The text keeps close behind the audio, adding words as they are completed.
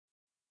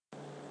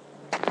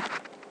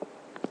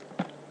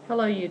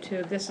Hello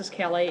YouTube, this is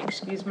Kelly.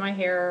 Excuse my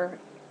hair.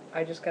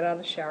 I just got out of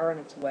the shower and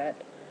it's wet.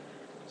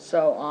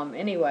 So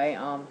anyway,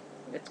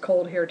 it's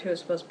cold here too. It's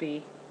supposed to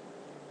be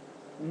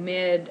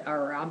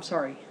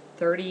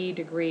 30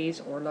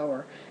 degrees or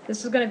lower.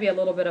 This is going to be a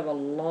little bit of a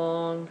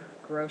long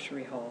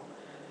grocery haul.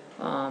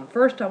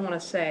 First I want to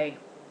say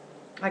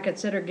I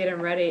consider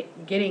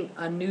getting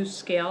a new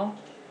scale,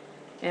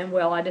 and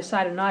well, I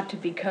decided not to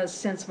because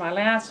since my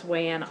last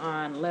weigh-in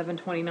on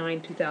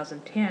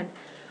 11/29/2010,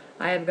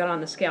 I have got on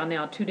the scale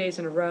now 2 days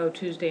in a row,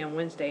 Tuesday and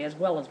Wednesday, as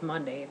well as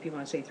Monday, if you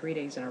want to say 3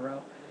 days in a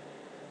row.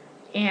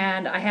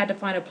 And I had to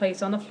find a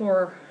place on the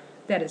floor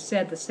that it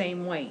said the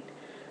same weight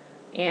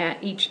and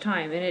each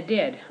time, and it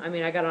did. I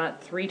mean, I got on it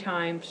 3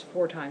 times,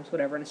 4 times,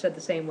 whatever, and it said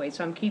the same weight.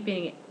 So I'm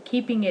keeping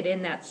it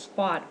in that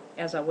spot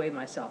as I weigh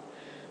myself.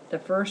 The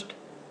first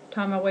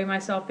time I weigh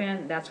myself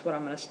in, that's what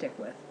I'm going to stick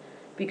with,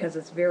 because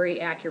it's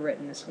very accurate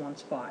in this one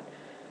spot.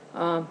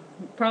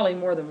 Probably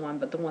more than one,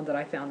 but the one that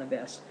I found the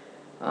best.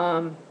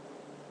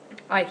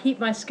 I keep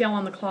my scale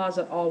in the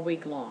closet all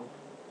week long,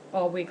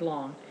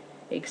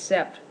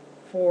 except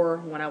for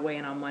when I weigh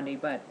in on Monday.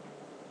 But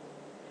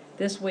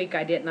this week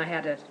I didn't. I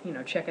had to,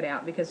 check it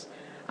out because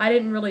I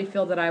didn't really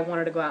feel that I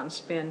wanted to go out and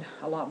spend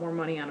a lot more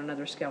money on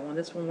another scale when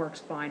this one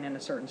works fine in a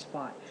certain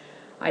spot.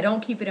 I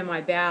don't keep it in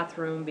my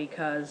bathroom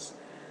because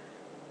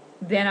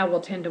then I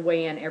will tend to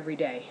weigh in every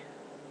day.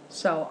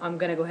 So I'm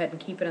going to go ahead and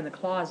keep it in the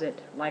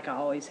closet like I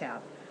always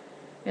have.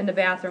 In the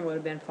bathroom would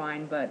have been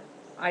fine, but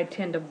I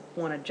tend to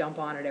want to jump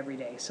on it every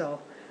day,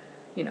 so,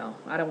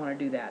 I don't want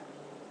to do that.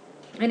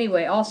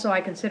 Anyway, also I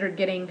considered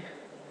getting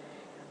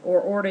or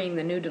ordering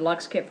the new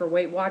deluxe kit for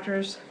Weight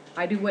Watchers.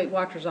 I do Weight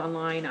Watchers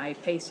online. I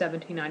pay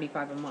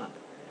 $17.95 a month.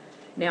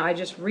 Now, I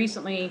just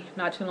recently,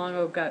 not too long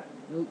ago,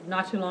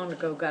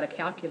 got a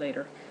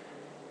calculator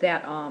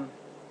that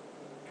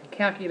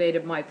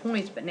calculated my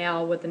points, but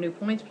now with the new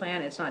points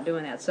plan, it's not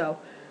doing that. So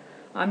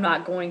I'm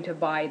not going to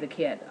buy the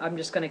kit. I'm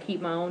just going to keep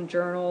my own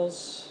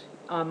journals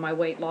on my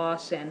weight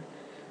loss, and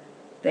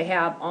they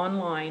have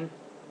online,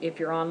 if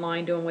you're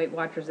online doing Weight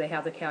Watchers, they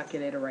have the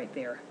calculator right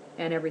there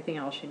and everything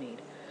else you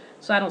need.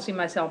 So I don't see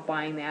myself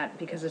buying that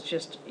because it's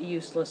just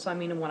useless. I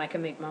mean, when I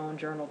can make my own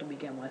journal to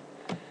begin with.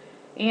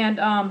 And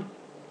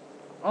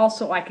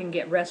also I can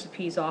get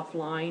recipes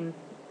offline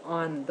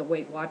on the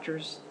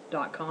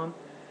weightwatchers.com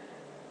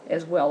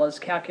as well as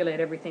calculate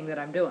everything that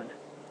I'm doing.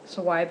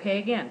 So why pay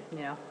again?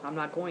 I'm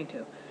not going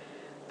to.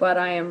 But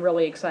I am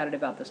really excited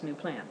about this new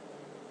plan.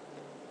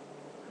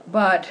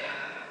 But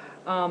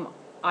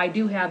I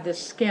do have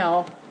this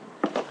scale,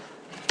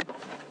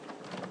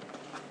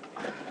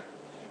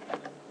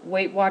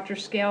 Weight Watcher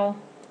scale.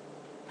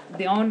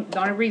 The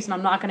only reason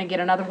I'm not going to get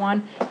another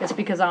one is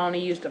because I only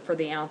used it for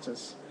the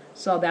ounces.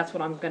 So that's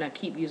what I'm going to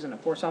keep using it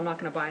for. So I'm not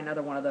going to buy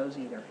another one of those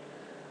either.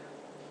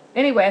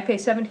 Anyway, I pay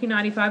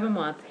 $17.95 a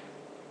month.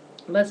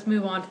 Let's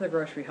move on to the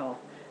grocery haul.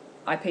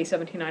 I pay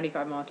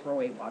 $17.95 a month for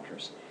Weight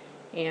Watchers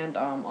and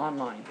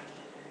online.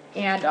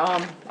 And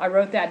I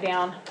wrote that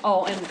down.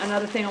 Oh, and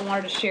another thing I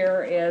wanted to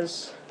share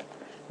is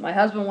my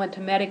husband went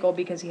to medical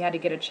because he had to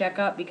get a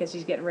checkup because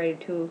he's getting ready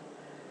to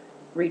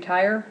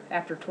retire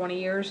after 20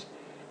 years.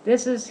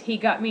 He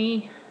got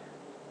me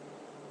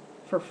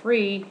for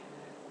free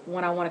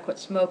when I want to quit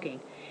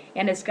smoking.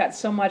 And it's got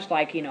so much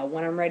like,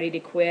 when I'm ready to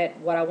quit,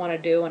 what I want to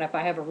do, and if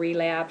I have a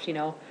relapse,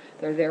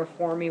 they're there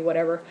for me,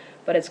 whatever.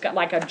 But it's got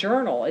like a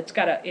journal.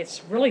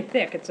 It's really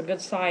thick. It's a good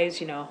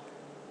size,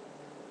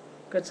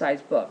 good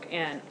size book,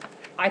 and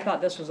I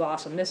thought this was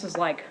awesome. This is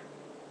like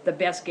the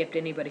best gift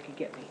anybody could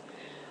get me.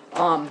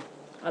 I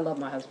love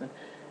my husband,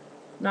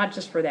 not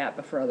just for that,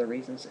 but for other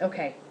reasons.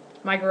 Okay,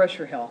 my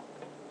grocery haul.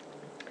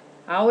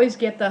 I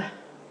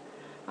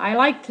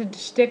like to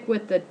stick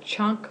with the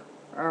chunk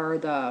or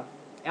the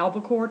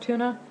albacore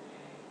tuna,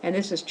 and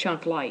this is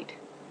chunk light,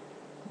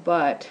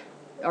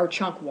 or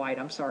chunk white,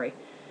 I'm sorry,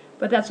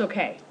 but that's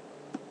okay.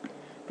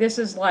 This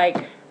is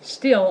like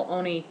still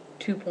only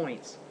 2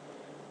 points.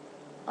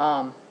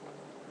 To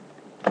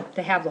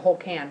have the whole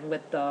can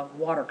with the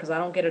water, because I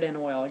don't get it in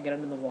oil, I get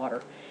it in the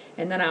water.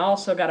 And then I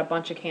also got a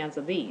bunch of cans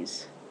of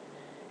these.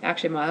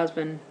 Actually, my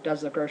husband does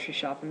the grocery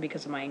shopping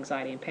because of my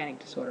anxiety and panic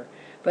disorder.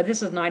 But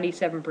this is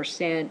 97%,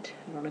 I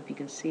don't know if you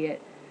can see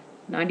it,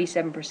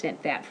 97%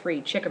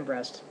 fat-free chicken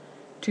breast,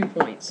 2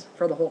 points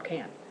for the whole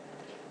can.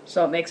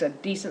 So it makes a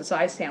decent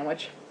sized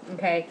sandwich.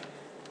 Okay.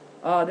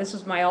 This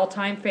is my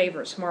all-time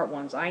favorite Smart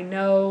Ones. I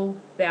know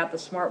that the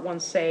Smart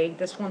Ones say,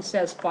 this one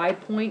says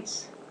 5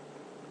 points,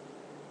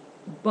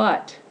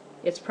 but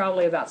it's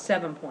probably about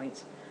 7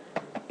 points.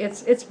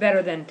 It's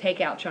better than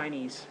takeout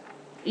Chinese.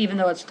 Even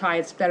though it's Thai,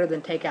 it's better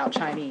than takeout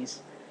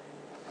Chinese.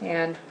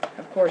 And,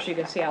 of course, you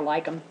can see I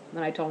like them,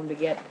 and I told him to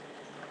get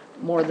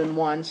more than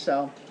one,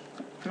 so.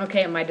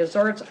 Okay, and my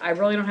desserts, I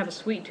really don't have a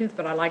sweet tooth,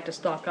 but I like to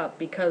stock up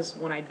because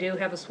when I do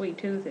have a sweet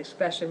tooth,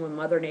 especially when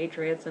Mother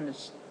Nature hits and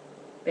it's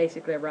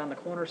basically around the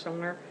corner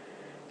somewhere,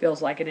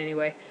 feels like it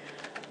anyway.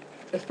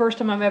 The first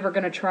time I'm ever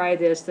going to try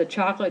this, the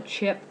chocolate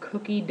chip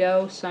cookie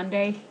dough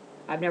sundae.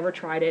 I've never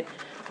tried it,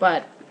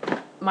 but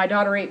my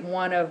daughter ate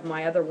one of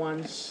my other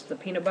ones, the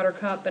peanut butter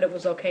cup, but it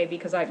was okay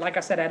because like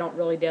I said, I don't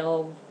really get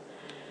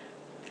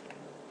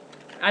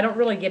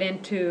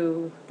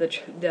into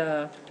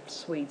the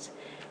sweets.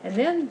 And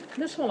then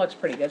this one looks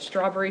pretty good,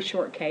 strawberry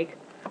shortcake.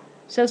 It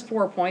says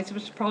 4 points,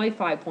 which is probably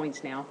 5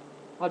 points now.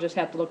 I'll just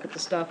have to look at the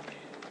stuff,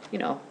 you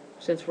know,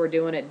 since we're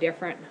doing it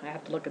different, I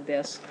have to look at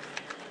this.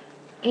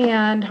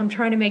 And I'm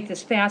trying to make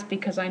this fast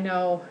because I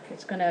know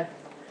it's gonna,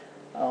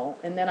 oh,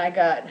 and then I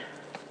got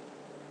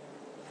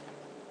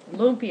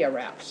lumpia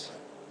wraps.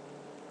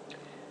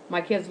 My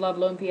kids love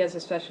lumpias,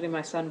 especially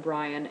my son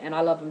Brian, and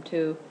I love them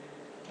too.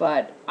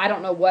 But I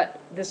don't know what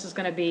this is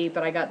going to be,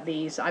 but I got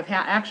these. I've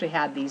actually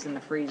had these in the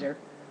freezer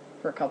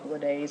for a couple of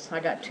days. I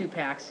got 2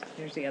 packs.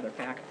 Here's the other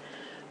pack.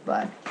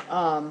 But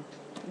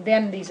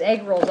then these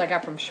egg rolls I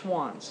got from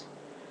Schwann's.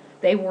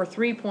 They were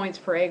 3 points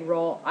per egg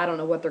roll. I don't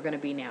know what they're going to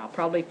be now.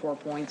 Probably 4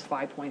 points,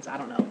 5 points. I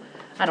don't know.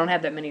 I don't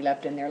have that many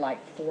left in there, like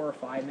 4 or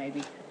 5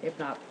 maybe, if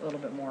not a little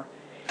bit more.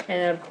 And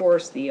then, of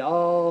course, the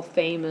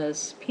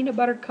all-famous peanut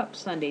butter cup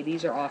sundae.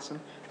 These are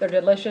awesome. They're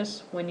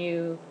delicious when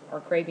you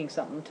are craving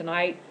something.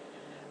 Tonight,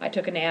 I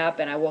took a nap,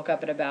 and I woke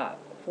up at about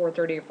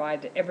 4:30 or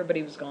 5.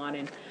 Everybody was gone,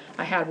 and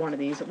I had one of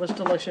these. It was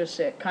delicious.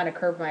 It kind of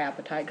curbed my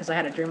appetite because I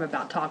had a dream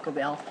about Taco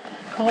Bell.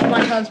 Called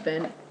my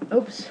husband.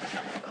 Oops.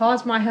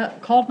 Called my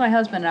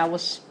husband, and I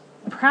was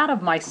proud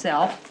of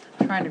myself.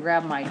 I'm trying to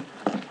grab my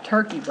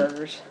turkey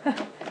burgers.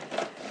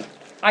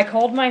 I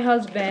called my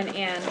husband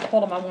and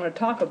told him I wanted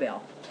Taco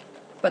Bell.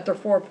 But they're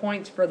 4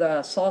 points for the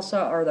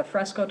salsa or the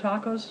fresco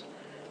tacos.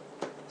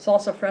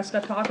 Salsa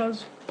fresca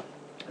tacos.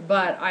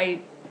 But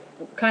I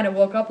kind of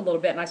woke up a little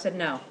bit and I said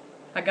no.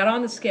 I got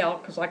on the scale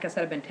because, like I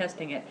said, I've been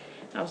testing it.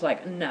 And I was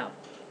like, no,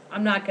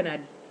 I'm not going to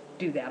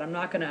do that. I'm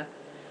not going to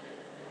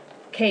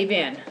cave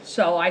in.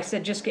 So I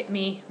said, just get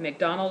me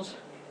McDonald's.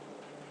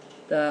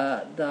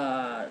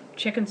 The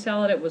chicken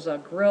salad, it was a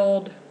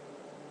grilled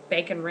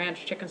bacon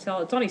ranch chicken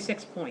salad. It's only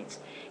 6 points.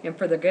 And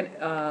for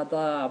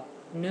the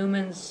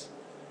Newman's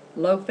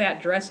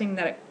low-fat dressing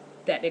that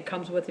it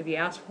comes with if you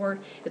ask for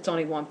it, it's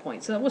only 1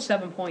 point. So that was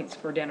 7 points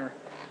for dinner.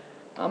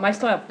 I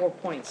still have 4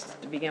 points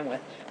to begin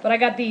with. But I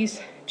got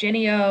these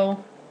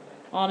Jennie-O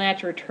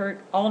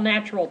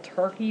all-natural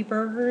turkey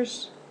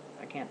burgers.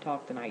 I can't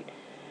talk tonight.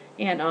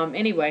 And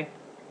anyway,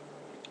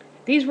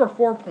 these were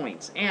 4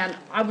 points. And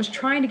I was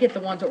trying to get the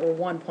ones that were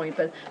 1 point,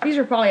 but these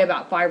are probably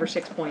about 5 or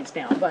 6 points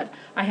down. But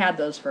I had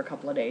those for a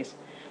couple of days.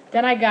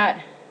 Then I got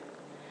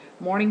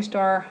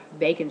Morningstar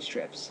bacon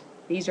strips.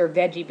 These are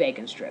veggie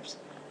bacon strips.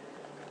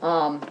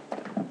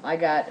 I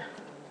got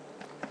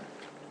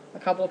a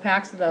couple of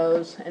packs of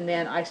those, and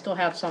then I still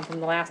have some from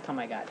the last time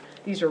I got.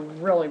 These are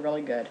really,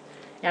 really good.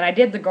 And I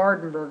did the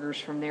garden burgers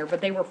from there,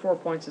 but they were 4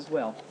 points as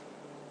well.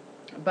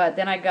 But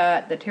then I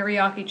got the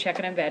teriyaki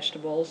chicken and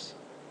vegetables,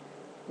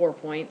 4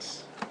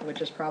 points,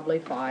 which is probably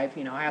 5.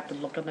 You know, I have to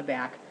look on the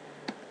back.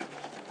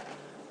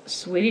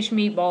 Swedish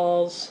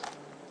meatballs.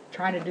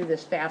 Trying to do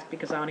this fast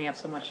because I only have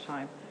so much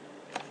time.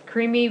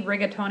 Creamy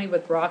rigatoni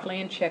with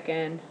broccoli and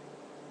chicken.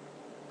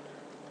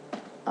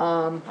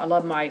 I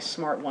love my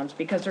Smart ones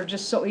because they're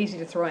just so easy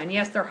to throw in.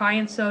 Yes, they're high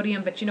in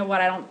sodium, but you know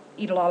what? I don't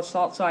eat a lot of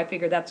salt, so I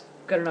figure that's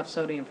good enough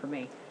sodium for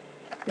me.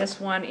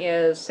 This one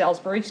is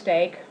Salisbury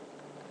steak.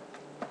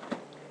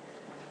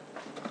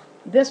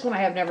 This one I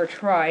have never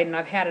tried, and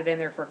I've had it in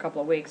there for a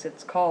couple of weeks.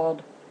 It's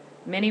called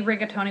mini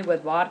rigatoni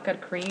with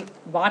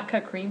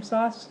vodka cream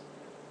sauce.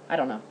 I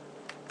don't know.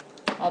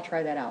 I'll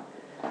try that out.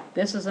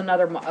 This is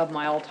another of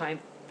my all-time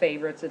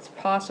favorites. It's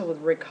pasta with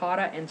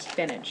ricotta and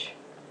spinach.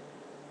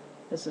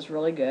 This is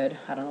really good.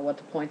 I don't know what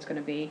the point's going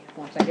to be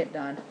once I get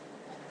done.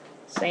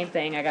 Same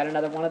thing, I got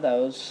another one of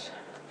those.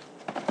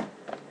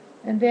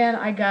 And then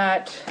I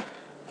got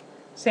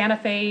Santa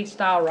Fe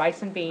style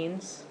rice and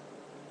beans,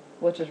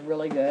 which is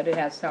really good. It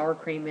has sour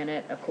cream in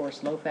it, of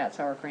course, low-fat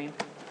sour cream.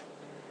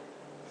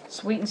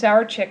 Sweet and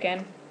sour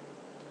chicken,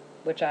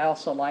 which I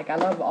also like. I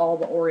love all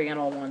the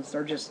Oriental ones.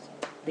 They're just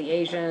the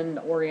Asian,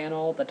 the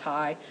Oriental, the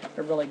Thai.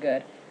 They're really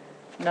good.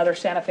 Another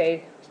Santa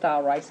Fe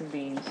style rice and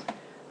beans.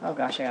 Oh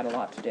gosh, I got a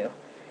lot to do.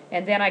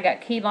 And then I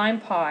got key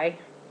lime pie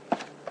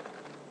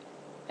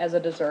as a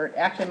dessert.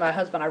 Actually, my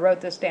husband, I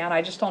wrote this down.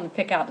 I just told him to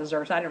pick out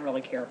desserts. I didn't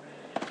really care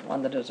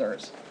on the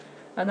desserts.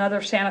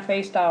 Another Santa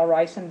Fe style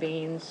rice and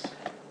beans.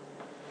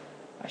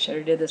 I should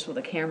have did this with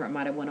a camera. It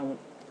might have went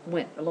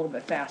a little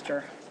bit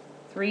faster.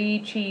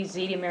 3 cheese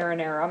ziti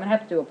marinara. I'm going to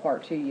have to do a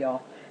part 2,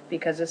 y'all,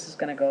 because this is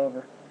going to go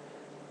over.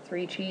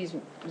 3 cheese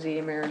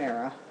ziti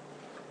marinara.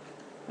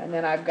 And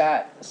then I've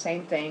got,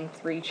 same thing,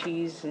 3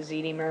 cheese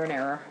ziti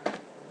marinara.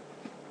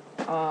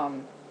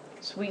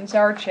 Sweet and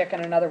sour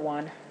chicken, another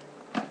one.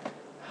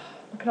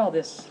 Look at all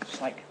this. It's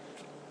like,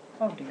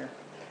 oh dear.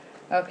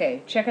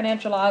 Okay, chicken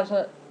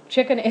enchiladas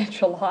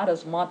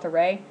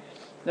Monterey.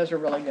 Those are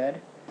really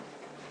good.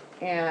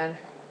 And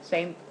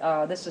same,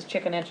 this is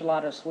chicken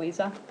enchiladas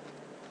Suiza.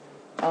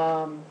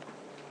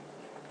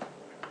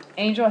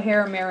 Angel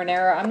hair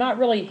marinara. I'm not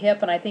really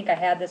hip, and I think I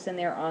had this in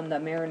there on the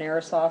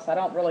marinara sauce. I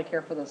don't really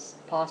care for the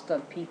pasta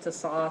pizza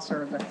sauce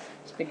or the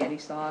spaghetti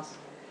sauce.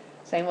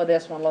 Same with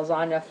this one,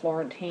 lasagna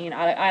Florentine.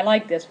 I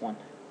like this one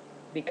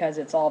because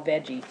it's all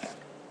veggie.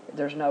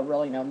 There's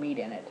really no meat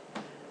in it.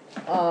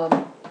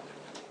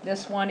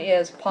 This one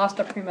is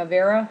pasta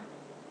primavera.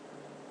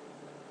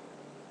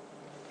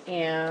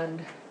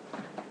 And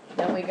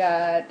then we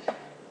got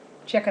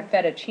chicken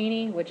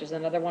fettuccine, which is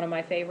another one of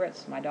my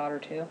favorites. My daughter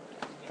too.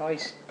 She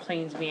always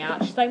cleans me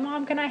out. She's like,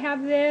 "Mom, can I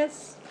have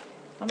this?"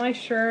 I'm like,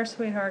 "Sure,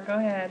 sweetheart, go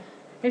ahead."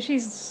 And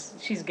she's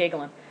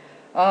giggling.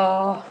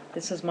 Oh,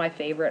 this is my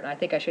favorite. And I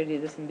think I showed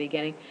you this in the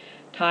beginning.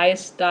 Thai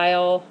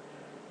style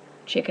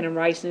chicken and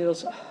rice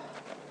noodles. Oh,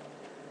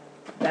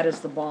 that is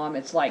the bomb.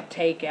 It's like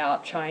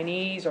takeout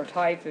Chinese or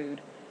Thai food.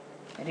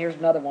 And here's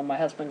another one my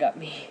husband got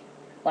me.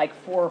 Like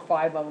 4 or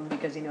 5 of them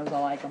because he knows I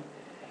like them.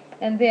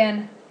 And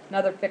then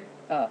another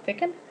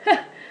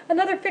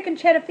another chicken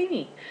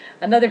fettuccine.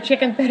 Another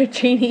chicken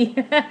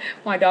fettuccine.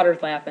 My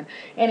daughter's laughing.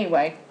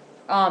 Anyway,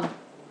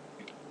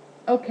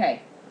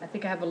 okay. I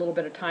think I have a little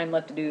bit of time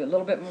left to do a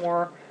little bit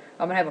more.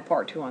 I'm going to have a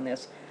part 2 on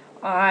this.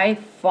 I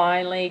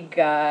finally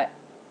got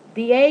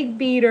the egg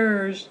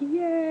beaters.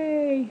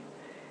 Yay!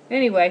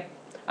 Anyway,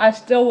 I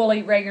still will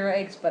eat regular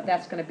eggs, but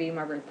that's going to be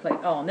my replace.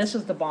 Oh, and this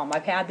is the bomb.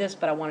 I've had this,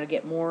 but I want to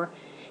get more.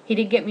 He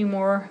did get me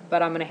more,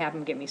 but I'm going to have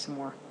him get me some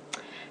more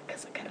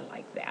because I kind of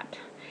like that.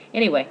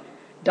 Anyway,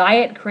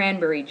 diet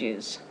cranberry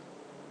juice.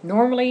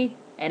 Normally,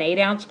 an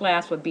 8-ounce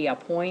glass would be a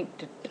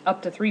point,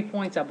 up to 3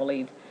 points, I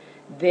believe.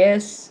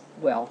 This,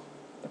 well,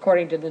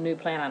 according to the new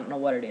plan, I don't know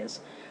what it is,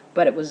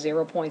 but it was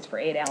 0 points for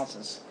 8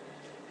 ounces.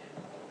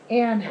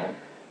 And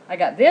I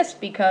got this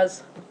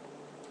because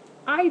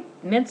I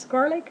mince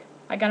garlic.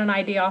 I got an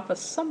idea off of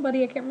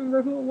somebody, I can't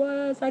remember who it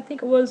was. I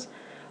think it was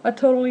A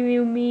Totally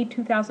New Me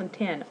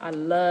 2010. I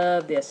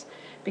love this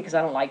because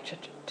I don't like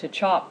to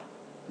chop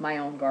my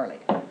own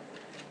garlic.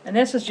 And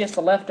this is just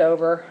a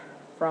leftover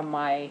from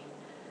my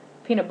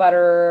peanut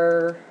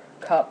butter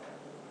cup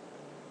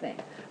thing.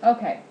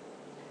 Okay,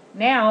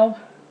 now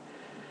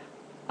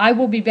I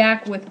will be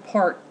back with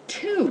part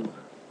 2.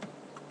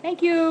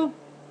 Thank you.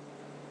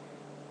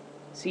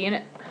 See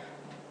you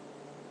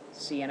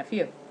in a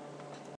few.